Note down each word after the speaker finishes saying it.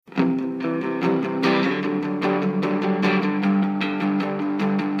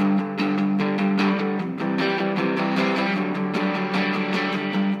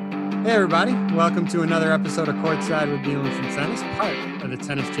Hey everybody, welcome to another episode of Courtside with Dealing from Tennis, part of the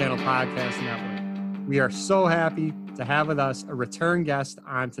Tennis Channel Podcast Network. We are so happy to have with us a return guest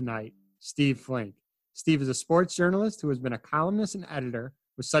on tonight, Steve Flink. Steve is a sports journalist who has been a columnist and editor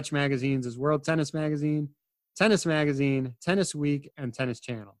with such magazines as World Tennis Magazine, Tennis Week, and Tennis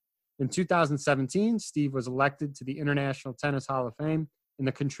Channel. In 2017, Steve was elected to the International Tennis Hall of Fame in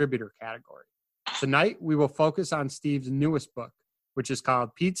the contributor category. Tonight, we will focus on Steve's newest book, which is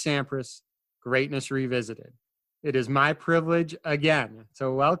called Pete Sampras, Greatness Revisited. It is my privilege again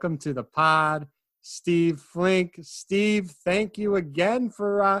to welcome to the pod, Steve Flink. Steve, thank you again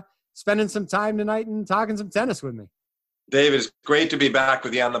for spending some time tonight and talking some tennis with me. Dave, it's great to be back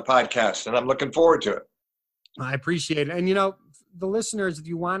with you on the podcast, and I'm looking forward to it. I appreciate it. And, you know, the listeners, if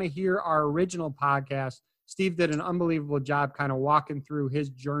you want to hear our original podcast, Steve did an unbelievable job kind of walking through his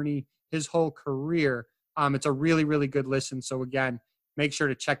journey, his whole career. It's a really, really good listen. So again, make sure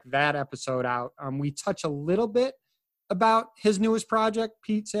to check that episode out. We touch a little bit about his newest project,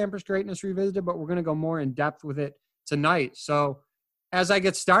 Pete Sampras Greatness Revisited, but we're going to go more in depth with it tonight. So as I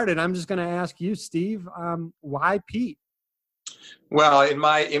get started, I'm just going to ask you, Steve, why Pete? Well, in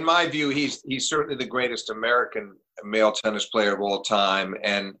my view, he's certainly the greatest American male tennis player of all time,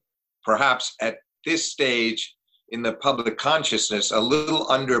 and perhaps at this stage in the public consciousness, a little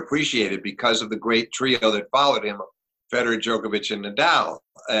underappreciated because of the great trio that followed him, Federer, Djokovic, and Nadal.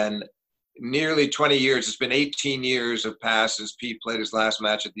 And nearly 20 years, it's been 18 years have passed since Pete played his last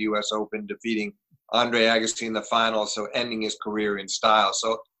match at the U.S. Open, defeating Andre Agassi in the final, so ending his career in style.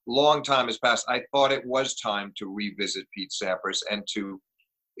 So long time has passed. I thought it was time to revisit Pete Sampras and to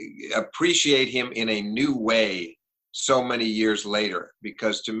appreciate him in a new way so many years later.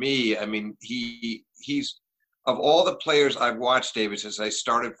 Because to me, I mean, he's of all the players I've watched, David, since I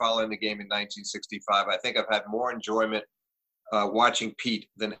started following the game in 1965, I think I've had more enjoyment watching Pete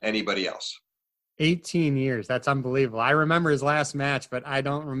than anybody else. 18 years. That's unbelievable. I remember his last match, but I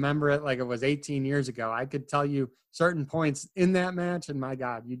don't remember it like it was 18 years ago. I could tell you certain points in that match, and my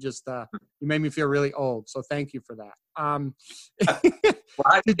God, you just you made me feel really old. So thank you for that. Well,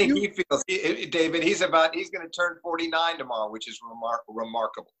 I think he feels, David, he's going to turn 49 tomorrow, which is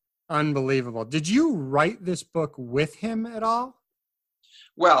remarkable. Unbelievable. Did you write this book with him at all?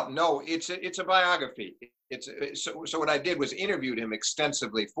 Well, no, it's a biography. So what I did was interviewed him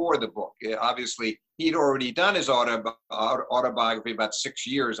extensively for the book. Obviously, he'd already done his autobiography about 6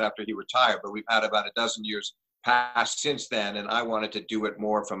 years after he retired, but we've had about a dozen years passed since then, and I wanted to do it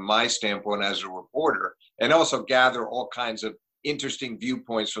more from my standpoint as a reporter and also gather all kinds of interesting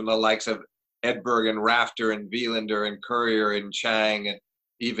viewpoints from the likes of Edberg and Rafter and Wielander and Courier and Chang and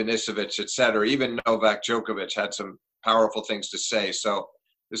Ivanisevic, et cetera. Even Novak Djokovic had some powerful things to say. So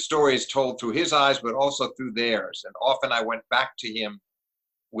the story is told through his eyes, but also through theirs. And often I went back to him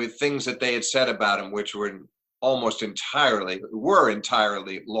with things that they had said about him, which were entirely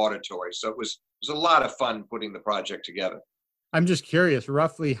laudatory. So it was a lot of fun putting the project together. I'm just curious,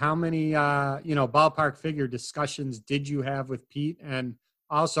 roughly how many, ballpark figure discussions did you have with Pete? And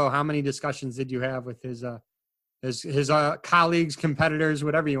also how many discussions did you have with his colleagues, competitors,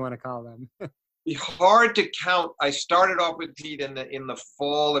 whatever you want to call them? Hard to count. I started off with Pete in the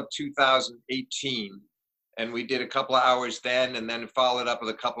fall of 2018, and we did a couple of hours then, and then followed up with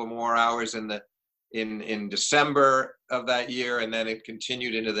a couple more hours in December of that year, and then it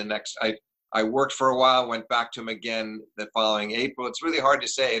continued into the next. I worked for a while, went back to him again the following April. It's really hard to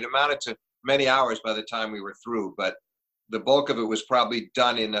say. It amounted to many hours by the time we were through, but the bulk of it was probably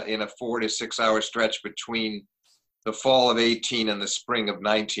done in a 4 to 6 hour stretch between the fall of 18 and the spring of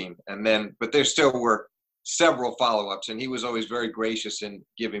 19. But there still were several follow-ups, and he was always very gracious in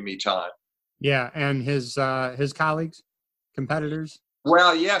giving me time. Yeah, and his colleagues, competitors?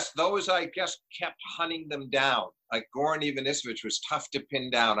 Well, yes, those I guess kept hunting them down. Like Goran Ivanisevic was tough to pin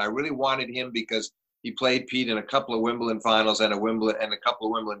down. I really wanted him because he played Pete in a couple of Wimbledon finals and a couple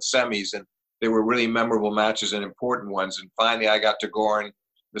of Wimbledon semis, and they were really memorable matches and important ones. And finally, I got to Goran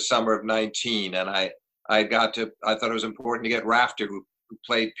the summer of 19, and I thought it was important to get Rafter, who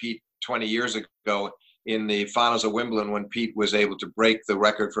played Pete 20 years ago in the finals of Wimbledon when Pete was able to break the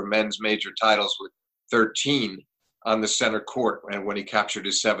record for men's major titles with 13 on the center court, and when he captured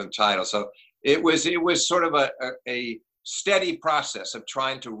his 7th title. So it was sort of a steady process of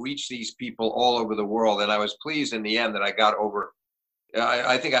trying to reach these people all over the world. And I was pleased in the end that I got over,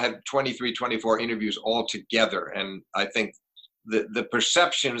 I think I had 23, 24 interviews all together. And I think the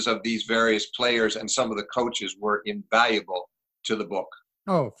perceptions of these various players and some of the coaches were invaluable to the book.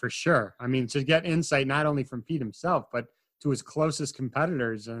 Oh, for sure. I mean, to get insight not only from Pete himself, but to his closest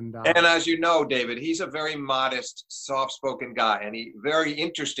competitors. And as you know, David, he's a very modest, soft-spoken guy, and very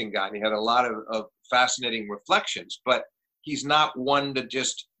interesting guy. And he had a lot of fascinating reflections, but he's not one to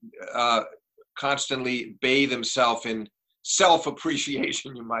just constantly bathe himself in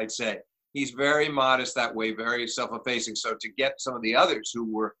self-appreciation, you might say. He's very modest that way, very self-effacing. So to get some of the others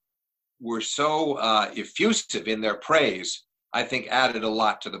who were so effusive in their praise, I think added a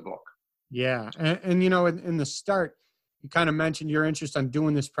lot to the book. Yeah. And you know, in the start, you kind of mentioned your interest on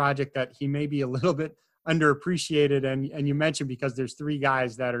doing this project that he may be a little bit underappreciated. And you mentioned because there's three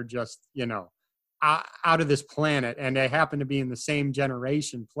guys that are just, you know, out of this planet, and they happen to be in the same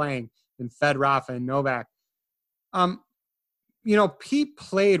generation playing in Fed, Rafa, and Novak. You know, Pete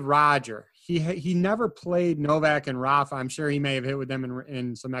played Roger. He never played Novak and Rafa. I'm sure he may have hit with them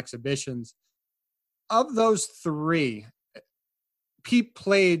in some exhibitions. Of those three, Pete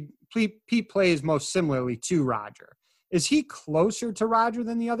plays most similarly to Roger. Is he closer to Roger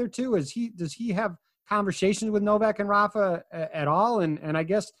than the other two? Does he have conversations with Novak and Rafa at all? And I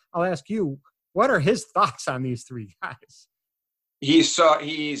guess I'll ask you, what are his thoughts on these three guys?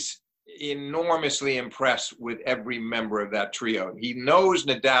 He's enormously impressed with every member of that trio. He knows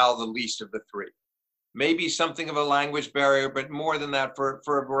Nadal the least of the three. Maybe something of a language barrier, but more than that, for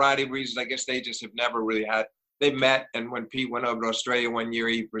a variety of reasons. I guess they just have never really had. They met, and when Pete went over to Australia one year,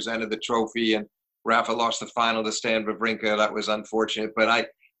 he presented the trophy, and Rafa lost the final to Stan Wawrinka. That was unfortunate. But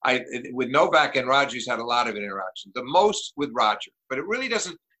I with Novak and Roger, he's had a lot of interaction. The most with Roger, but it really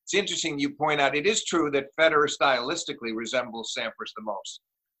doesn't. It's interesting you point out. It is true that Federer stylistically resembles Sampras the most.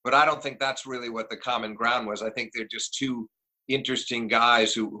 But I don't think that's really what the common ground was. I think they're just two interesting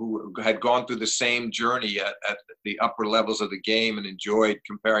guys who had gone through the same journey at the upper levels of the game and enjoyed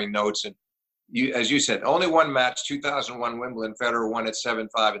comparing notes. And as you said, only one match, 2001 Wimbledon, Federer won it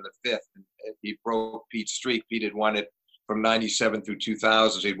 7-5 in the fifth. And he broke Pete's streak. Pete had won it from 97 through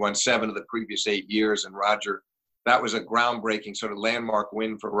 2000. So he'd won 7 of the previous 8 years. And Roger, that was a groundbreaking sort of landmark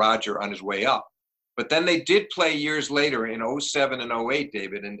win for Roger on his way up. But then they did play years later in 07 and 08,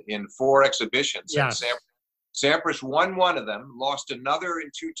 David, in 4 exhibitions. Yes. And Sampras won one of them, lost another in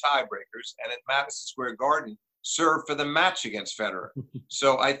 2 tiebreakers, and at Madison Square Garden served for the match against Federer.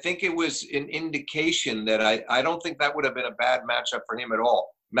 So I think it was an indication that I don't think that would have been a bad matchup for him at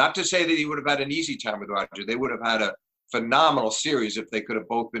all. Not to say that he would have had an easy time with Roger. They would have had a phenomenal series if they could have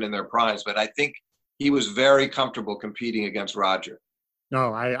both been in their primes. But I think he was very comfortable competing against Roger.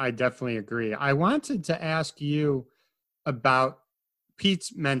 No, I definitely agree. I wanted to ask you about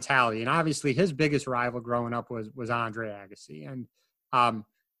Pete's mentality. And obviously his biggest rival growing up was Andre Agassi. And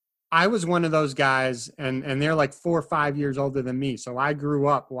I was one of those guys, and they're like 4 or 5 years older than me. So I grew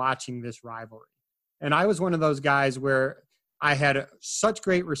up watching this rivalry. And I was one of those guys where I had such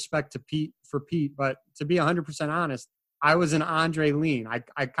great respect for Pete, but to be 100% honest, I was an Andre lean.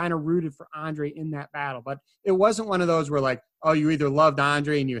 I kind of rooted for Andre in that battle, but it wasn't one of those where like, oh, you either loved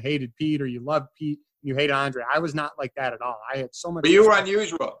Andre and you hated Pete, or you loved Pete and you hated Andre. I was not like that at all. I had so much. But you were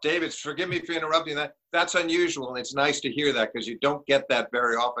unusual, David. Forgive me for interrupting that. That's unusual, and it's nice to hear that because you don't get that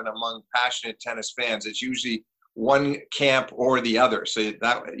very often among passionate tennis fans. It's usually one camp or the other. So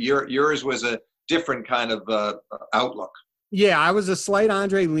that yours was a different kind of outlook. Yeah, I was a slight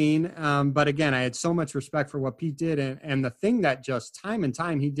Andre lean, but again, I had so much respect for what Pete did, and the thing that just time and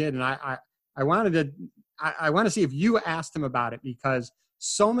time he did, and I want to see if you asked him about it, because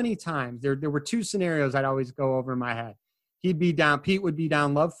so many times there were 2 scenarios I'd always go over in my head. Pete would be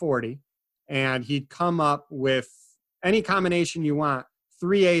down love 40, and he'd come up with any combination you want,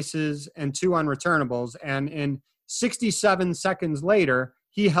 3 aces and 2 unreturnables, and in 67 seconds later,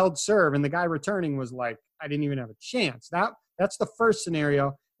 he held serve, and the guy returning was like, I didn't even have a chance. That's the first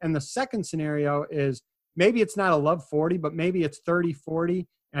scenario. And the second scenario is maybe it's not a love 40, but maybe it's 30-40,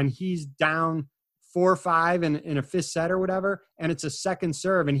 and he's down 4-5 in a 5th set or whatever, and it's a second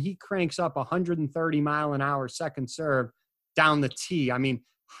serve, and he cranks up 130 mile an hour second serve down the tee. I mean,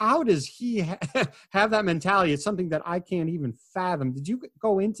 how does he have that mentality? It's something that I can't even fathom. Did you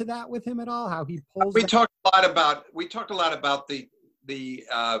go into that with him at all? How he pulls? We talked a lot about the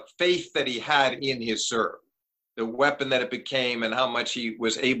faith that he had in his serve, the weapon that it became, and how much he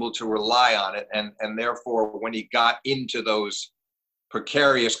was able to rely on it. And therefore, when he got into those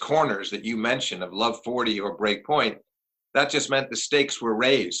precarious corners that you mentioned of love 40 or break point, that just meant the stakes were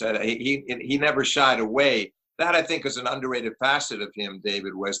raised. He never shied away. That, I think, is an underrated facet of him,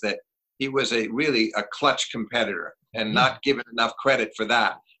 David, was that he was really a clutch competitor and not given enough credit for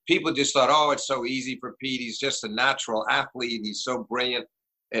that. People just thought, oh, it's so easy for Pete. He's just a natural athlete. He's so brilliant.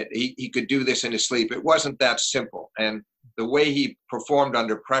 He could do this in his sleep. It wasn't that simple. And the way he performed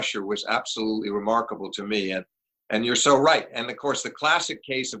under pressure was absolutely remarkable to me. And you're so right. And of course, the classic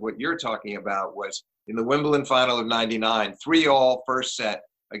case of what you're talking about was in the Wimbledon final of 99, 3-all first set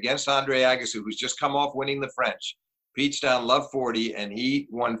against Andre Agassi, who's just come off winning the French. Pete's down love 40, and he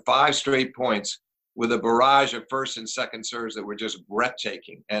won 5 straight points with a barrage of first and second serves that were just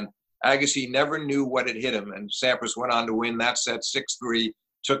breathtaking. And Agassi never knew what had hit him, and Sampras went on to win that set 6-3,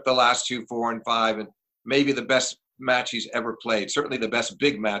 took the last 2, 4, and 5, and maybe the best match he's ever played, certainly the best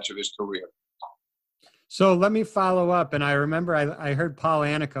big match of his career. So let me follow up. And I remember I heard Paul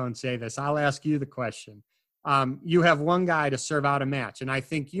Annacone say this. I'll ask you the question. You have one guy to serve out a match. And I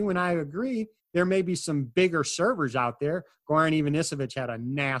think you and I agree there may be some bigger servers out there. Goran Ivanisevic had a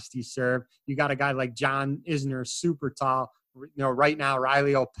nasty serve. You got a guy like John Isner, super tall. Right now,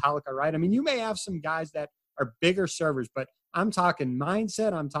 Riley Opelka, right? I mean, you may have some guys that are bigger servers, but I'm talking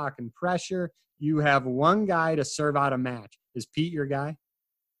mindset. I'm talking pressure. You have one guy to serve out a match. Is Pete your guy?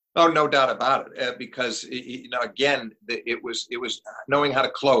 Oh, no doubt about it. Because again, it was knowing how to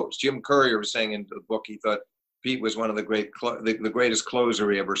close. Jim Courier was saying in the book he thought Pete was one of the greatest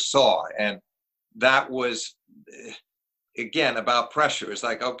closer he ever saw, and that was again about pressure. It's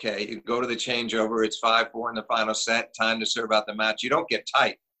like, okay, you go to the changeover. It's 5-4 in the final set. Time to serve out the match. You don't get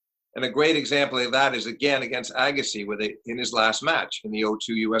tight. And a great example of that is again against Agassi in his last match in the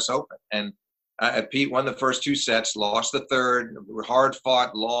 02 U.S. Open, and. Pete won the first 2 sets, lost the third,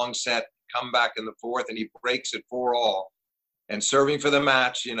 hard-fought, long set, come back in the fourth, and he breaks it 4-all. And serving for the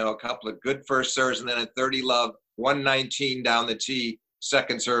match, a couple of good first serves, and then at 30 love, 119 down the tee,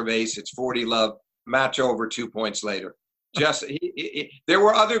 second serve ace, it's 40 love, match over 2 points later. There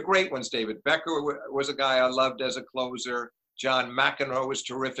were other great ones, David. Becker was a guy I loved as a closer. John McEnroe was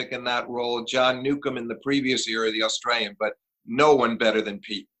terrific in that role. John Newcombe in the previous era, the Australian, but no one better than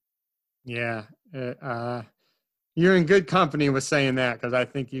Pete. Yeah. You're in good company with saying that, because I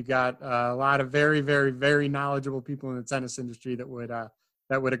think you got a lot of very, very, very knowledgeable people in the tennis industry that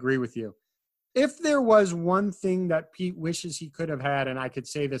would agree with you. If there was one thing that Pete wishes he could have had, and I could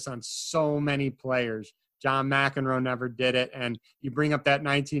say this on so many players, John McEnroe never did it. And you bring up that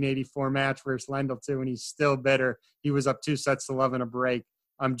 1984 match versus Lendl too, and he's still bitter. He was up 2-0 in a break.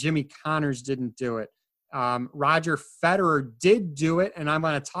 Jimmy Connors didn't do it. Roger Federer did do it, and I'm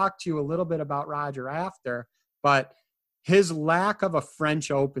going to talk to you a little bit about Roger after, but his lack of a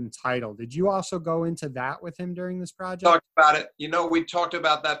French Open title, did you also go into that with him during this project? Talked about it. We talked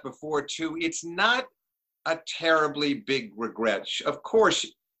about that before too. It's not a terribly big regret. Of course,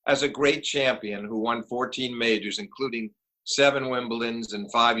 as a great champion who won 14 majors, including 7 Wimbledons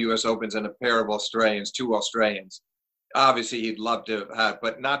and 5 U.S. Opens and a pair of Australians, 2 Australians, obviously he'd love to have,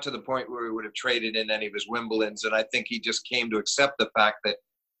 but not to the point where he would have traded in any of his Wimbledons. And I think he just came to accept the fact that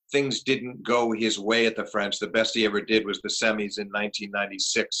things didn't go his way at the French. The best he ever did was the semis in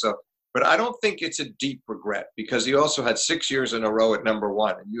 1996. So, but I don't think it's a deep regret, because he also had 6 years in a row at number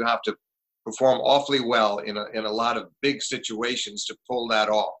 1, and you have to perform awfully well in a lot of big situations to pull that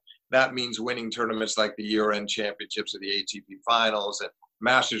off. That means winning tournaments like the year-end championships of the ATP finals and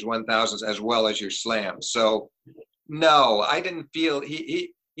Masters 1000s, as well as your slams. So, no, I didn't feel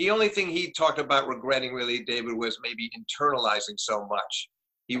the only thing he talked about regretting really, David, was maybe internalizing so much.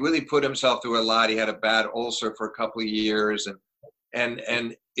 He really put himself through a lot. He had a bad ulcer for a couple of years, and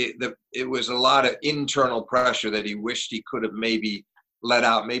it was a lot of internal pressure that he wished he could have maybe let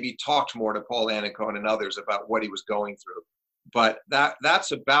out, maybe talked more to Paul Annacone and others about what he was going through. But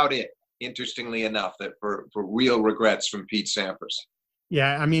that's about it, interestingly enough, that for real regrets from Pete Sampras.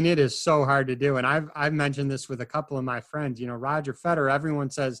 Yeah, I mean, it is so hard to do. And I've mentioned this with a couple of my friends. Roger Federer, everyone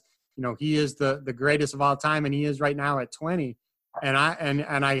says, he is the greatest of all time, and he is right now at 20. And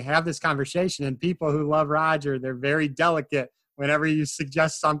I have this conversation, and people who love Roger, they're very delicate whenever you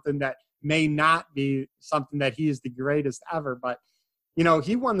suggest something that may not be something that he is the greatest ever. But,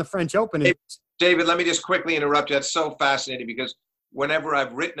 he won the French Open. David, let me just quickly interrupt you. That's so fascinating, because whenever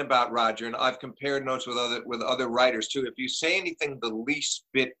I've written about Roger, and I've compared notes with other writers too, if you say anything the least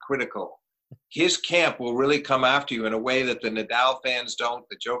bit critical, his camp will really come after you in a way that the Nadal fans don't,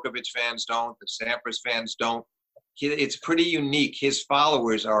 the Djokovic fans don't, the Sampras fans don't. It's pretty unique. His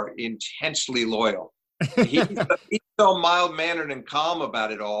followers are intensely loyal. He's so mild-mannered and calm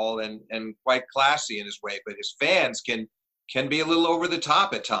about it all, and quite classy in his way, but his fans can be a little over the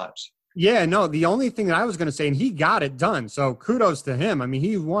top at times. Yeah, no, the only thing that I was going to say, and he got it done, so kudos to him. I mean,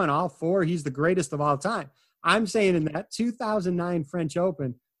 he won all 4. He's the greatest of all time. I'm saying in that 2009 French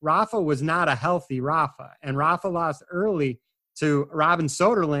Open, Rafa was not a healthy Rafa, and Rafa lost early to Robin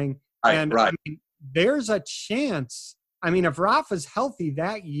Soderling. Right. I mean, there's a chance. I mean, if Rafa's healthy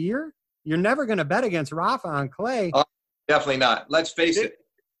that year, you're never going to bet against Rafa on clay. Oh, definitely not. Let's face it.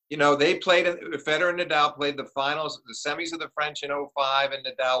 they played, Federer and Nadal played the finals, the semis of the French in 2005, and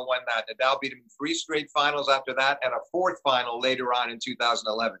Nadal won that. Nadal beat him in 3 straight finals after that and a 4th final later on in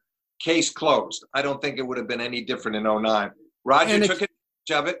 2011. Case closed. I don't think it would have been any different in 2009. Roger took advantage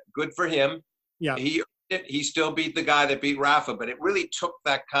of it. Good for him. Yeah. He still beat the guy that beat Rafa, but it really took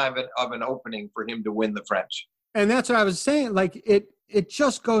that kind of an opening for him to win the French. And that's what I was saying. Like, it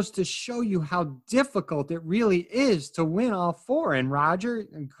just goes to show you how difficult it really is to win all 4. And Roger,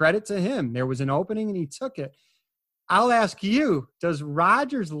 and credit to him, there was an opening and he took it. I'll ask you, does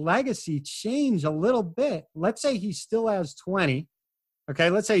Roger's legacy change a little bit? Let's say he still has 20. Okay,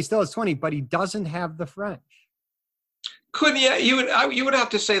 let's say he still has 20, but he doesn't have the French. You would have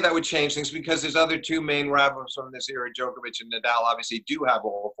to say that would change things, because his other 2 main rivals from this era, Djokovic and Nadal, obviously do have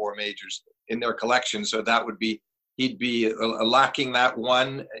all 4 majors in their collection. So that would be, he'd be lacking that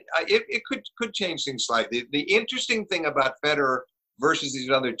one. It could change things slightly. The interesting thing about Federer versus these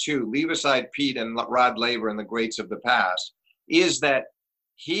other 2, leave aside Pete and Rod Laver and the greats of the past, is that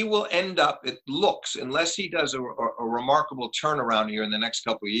he will end up, it looks, unless he does a remarkable turnaround here in the next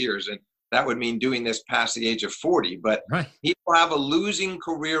couple of years, and that would mean doing this past the age of 40, but right. He will have a losing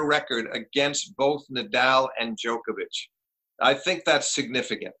career record against both Nadal and Djokovic. I think that's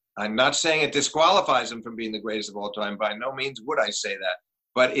significant. I'm not saying it disqualifies him from being the greatest of all time. By no means would I say that.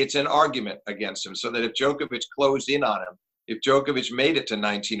 But it's an argument against him, so that if Djokovic closed in on him, if Djokovic made it to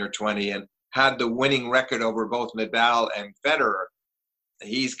 19 or 20 and had the winning record over both Nadal and Federer,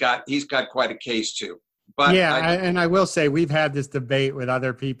 he's got quite a case too. But yeah, and I will say we've had this debate with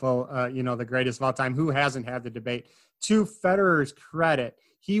other people, the greatest of all time. Who hasn't had the debate? To Federer's credit,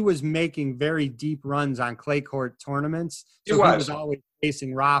 he was making very deep runs on clay court tournaments. So he was always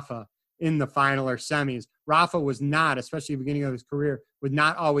facing Rafa in the final or semis. Rafa was not, especially at the beginning of his career, was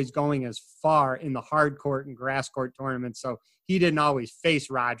not always going as far in the hard court and grass court tournaments. So he didn't always face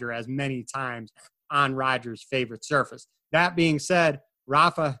Roger as many times on Roger's favorite surface. That being said,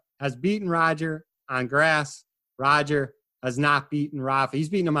 Rafa has beaten Roger on grass. Roger has not beaten Rafa. He's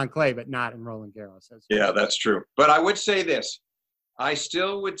beaten him on clay, but not in Roland Garros. Yeah, that's true. But I would say this. I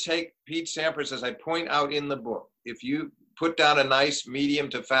still would take Pete Sampras, as I point out in the book. If you put down a nice medium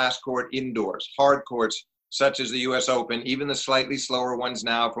to fast court indoors, hard courts such as the U.S. Open, even the slightly slower ones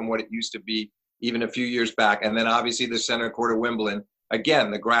now from what it used to be even a few years back, and then obviously the center court of Wimbledon.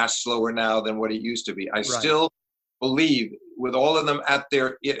 Again, the grass slower now than what it used to be. I still believe, with all of them at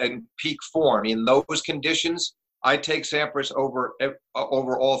their in peak form, in those conditions, I take Sampras over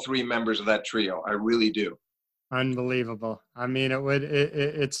all 3 members of that trio. I really do. Unbelievable. I mean,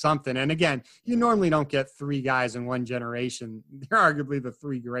 it's something. And again, you normally don't get 3 guys in one generation. They're arguably the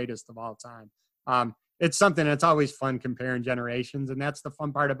 3 greatest of all time. It's something that's always fun comparing generations, and that's the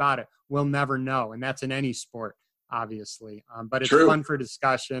fun part about it. We'll never know, and that's in any sport, obviously. But it's fun for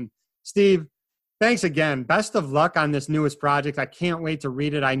discussion. Steve, thanks again. Best of luck on this newest project. I can't wait to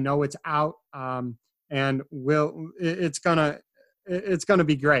read it. I know it's out, and it's gonna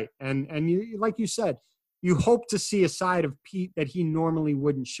be great. And you, like you said, you hope to see a side of Pete that he normally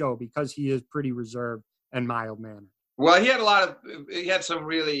wouldn't show, because he is pretty reserved and mild-mannered. Well, he had some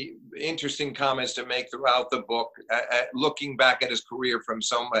really interesting comments to make throughout the book, looking back at his career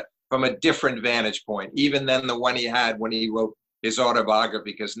from a different vantage point, even than the one he had when he wrote his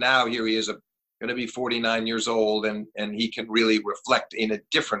autobiography, because now here he is going to be 49 years old, and he can really reflect in a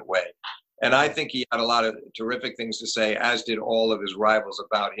different way. And I think he had a lot of terrific things to say, as did all of his rivals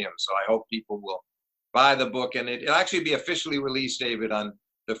about him. So I hope people will buy the book, and it'll actually be officially released, David, on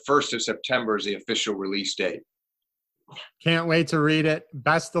the 1st of September is the official release date. Can't wait to read it.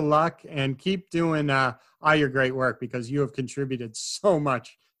 Best of luck, and keep doing all your great work, because you have contributed so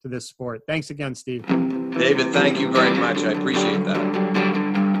much to this sport. Thanks again, Steve. David, thank you very much. I appreciate that.